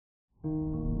Good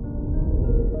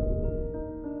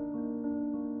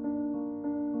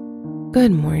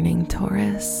morning,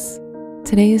 Taurus.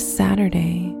 Today is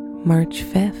Saturday, March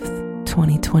 5th,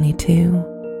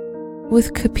 2022.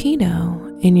 With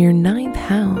Capito in your 9th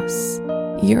house,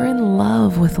 you're in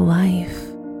love with life.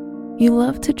 You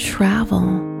love to travel,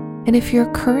 and if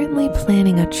you're currently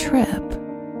planning a trip,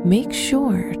 make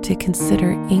sure to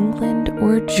consider England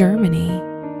or Germany,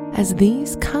 as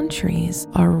these countries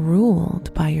are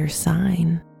ruled by your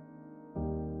sign.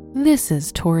 This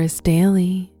is Taurus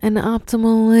Daily, an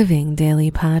optimal living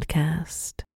daily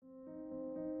podcast.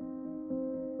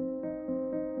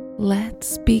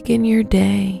 Let's begin your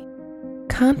day.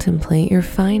 Contemplate your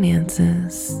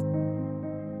finances.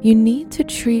 You need to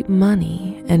treat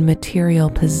money and material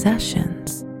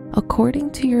possessions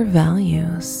according to your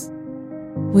values.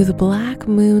 With Black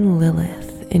Moon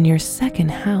Lilith in your 2nd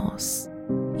house,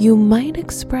 you might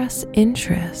express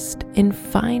interest in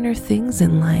finer things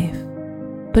in life.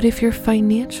 But if your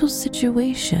financial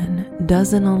situation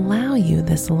doesn't allow you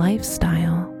this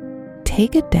lifestyle,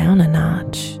 take it down a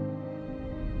notch.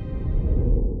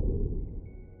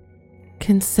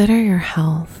 Consider your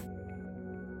health.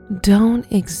 Don't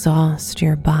exhaust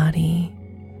your body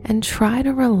and try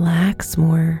to relax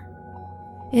more.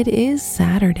 It is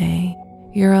Saturday.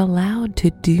 You're allowed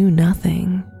to do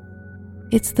nothing.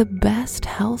 It's the best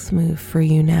health move for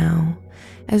you now,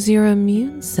 as your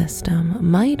immune system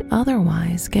might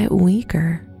otherwise get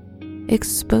weaker,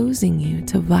 exposing you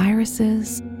to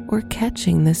viruses or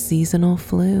catching the seasonal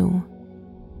flu.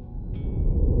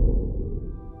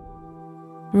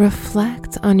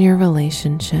 Reflect on your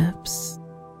relationships.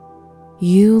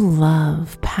 You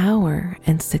love power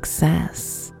and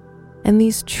success, and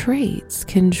these traits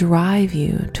can drive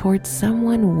you towards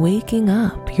someone waking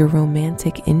up your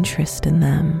romantic interest in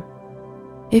them.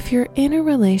 If you're in a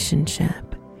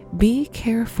relationship, be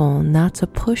careful not to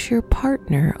push your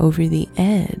partner over the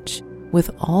edge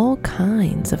with all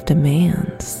kinds of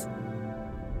demands.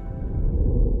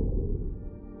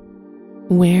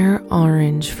 Wear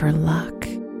orange for luck.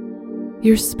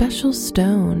 Your special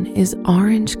stone is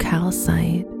orange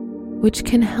calcite, which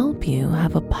can help you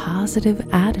have a positive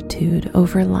attitude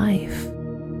over life.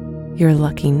 Your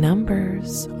lucky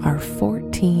numbers are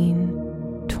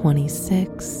 14,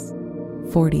 26,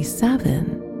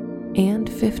 47, and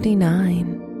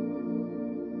 59.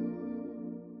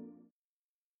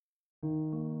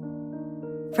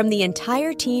 From the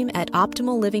entire team at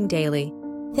Optimal Living Daily,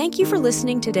 thank you for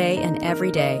listening today and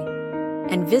every day.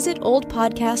 And visit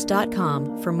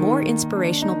oldpodcast.com for more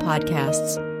inspirational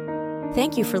podcasts.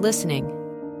 Thank you for listening.